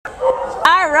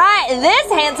Alright,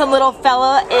 this handsome little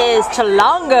fella is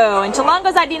Chilango, and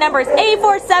Chilango's ID number is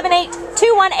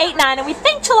A4782189, and we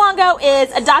think Chilango is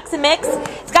a Dachshund mix.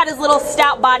 He's got his little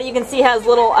stout body. You can see he has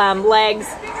little legs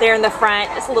there in the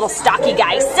front. It's a little stocky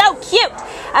guy. So cute.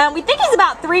 We think he's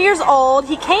about 3 years old.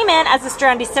 He came in as a stray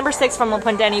on December 6th from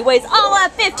Puente, and he weighs all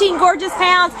of 15 gorgeous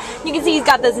pounds. You can see he's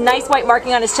got this nice white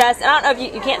marking on his chest, and I don't know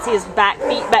if you can't see his back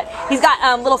feet, but he's got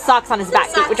little socks on his back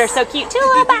feet, which are so cute. Two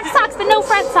little back socks, but no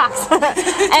front socks.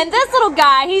 And this little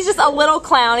guy, he's just a little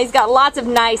clown. He's got lots of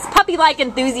nice puppy-like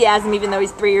enthusiasm, even though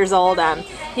he's 3 years old.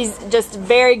 He's just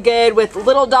very good with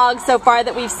little dogs so far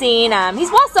that we've seen.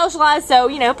 He's well socialized, so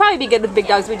he'll probably be good with big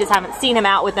dogs. We just haven't seen him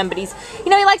out with them, but he's, he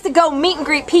likes to go meet and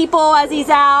greet people as he's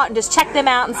out and just check them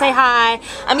out and say hi.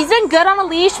 He's been good on a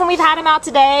leash when we've had him out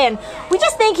today, and we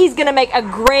just think he's gonna make a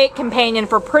great companion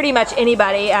for pretty much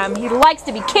anybody. He likes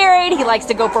to be carried. He likes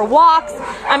to go for walks.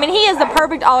 He is the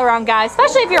perfect all-around guy,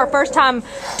 especially if you're a first-time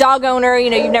dog owner.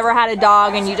 You've never had a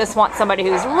dog and you just want somebody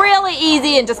who's really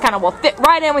easy and just kind of will fit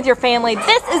right in with your family.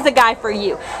 This is the guy for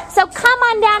you. So come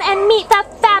on down and meet the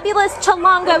fabulous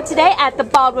Chilango today at the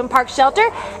Baldwin Park Shelter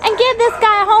and give this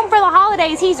guy a home for the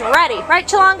holidays. He's ready. Right,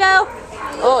 Chilango?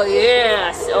 Oh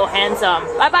yeah, so handsome.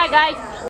 Bye-bye, guys.